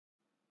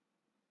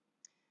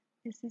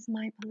This is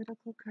my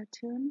political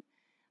cartoon.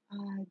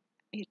 Uh,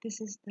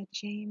 this is the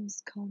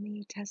James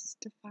Comey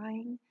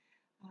testifying.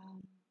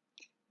 Um,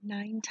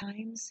 9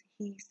 times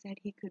he said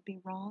he could be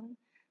wrong,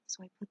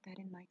 so I put that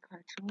in my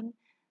cartoon,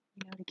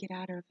 to get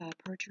out of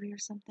perjury or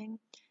something.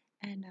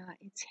 And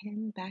it's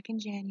him back in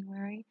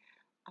January.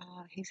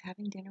 He's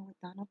having dinner with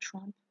Donald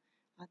Trump.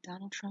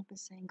 Donald Trump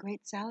is saying,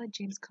 "Great salad,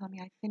 James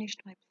Comey. I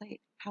finished my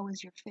plate. How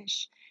is your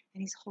fish?"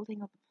 And he's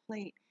holding up a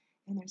plate,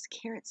 and there's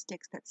carrot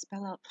sticks that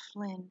spell out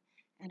Flynn,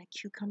 and a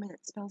cucumber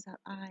that spells out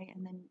I,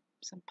 and then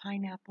some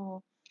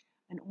pineapple,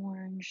 an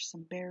orange,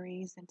 some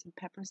berries, and some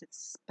peppers that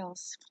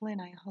spells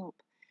Flynn, I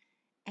hope.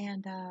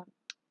 And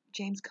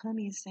James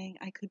Comey is saying,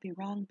 "I could be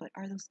wrong, but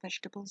are those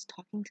vegetables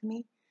talking to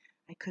me?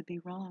 I could be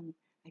wrong.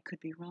 I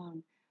could be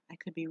wrong. I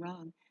could be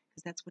wrong,"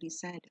 because that's what he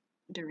said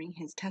during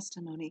his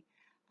testimony.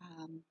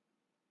 Um,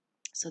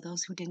 so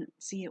those who didn't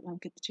see it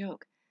won't get the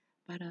joke.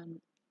 But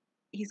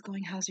he's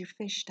going, "How's your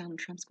fish?" Donald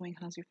Trump's going,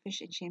 "How's your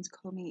fish?" And James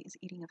Comey is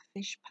eating a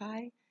fish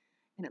pie,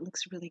 and it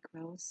looks really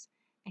gross.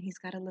 And he's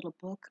got a little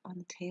book on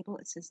the table.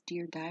 It says,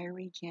 "Dear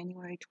Diary,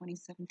 January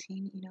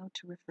 2017,"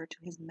 to refer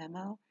to his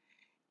memo.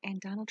 And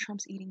Donald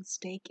Trump's eating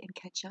steak and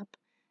ketchup,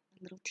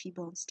 a little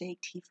T-bone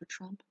steak, T for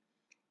Trump,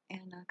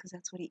 and because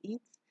that's what he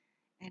eats.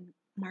 And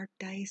Mark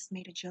Dice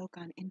made a joke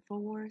on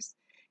InfoWars.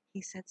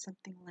 He said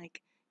something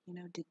like,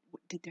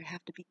 did there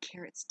have to be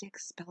carrot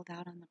sticks spelled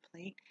out on the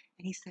plate?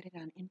 And he said it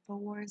on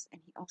InfoWars,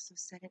 and he also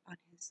said it on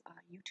his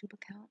YouTube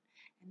account.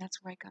 And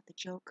that's where I got the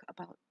joke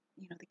about,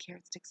 the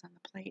carrot sticks on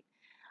the plate,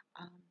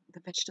 the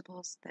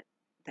vegetables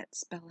that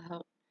spell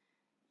out,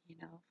 you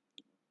know,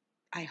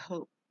 I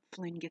hope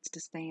Flynn gets to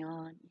stay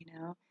on.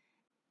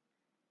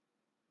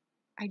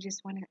 I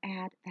just want to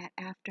add that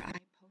after I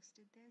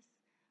posted this,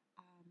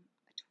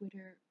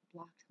 Twitter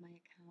blocked my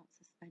account,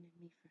 suspended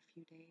me for a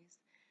few days.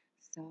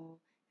 So,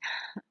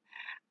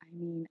 I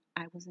mean,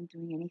 I wasn't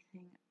doing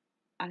anything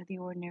out of the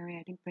ordinary.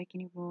 I didn't break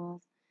any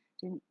rules.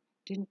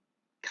 Didn't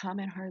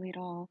comment hardly at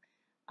all.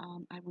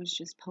 I was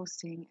just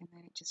posting, and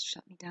then it just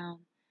shut me down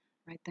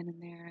right then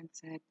and there and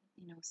said,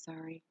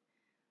 sorry.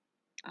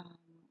 Um,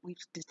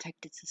 we've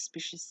detected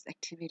suspicious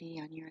activity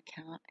on your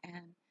account,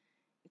 and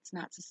it's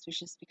not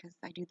suspicious because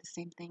I do the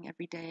same thing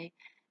every day,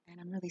 and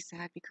I'm really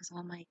sad because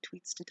all my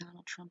tweets to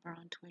Donald Trump are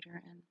on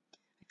Twitter, and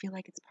I feel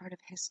like it's part of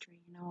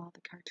history, all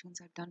the cartoons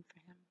I've done for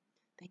him.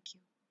 Thank you.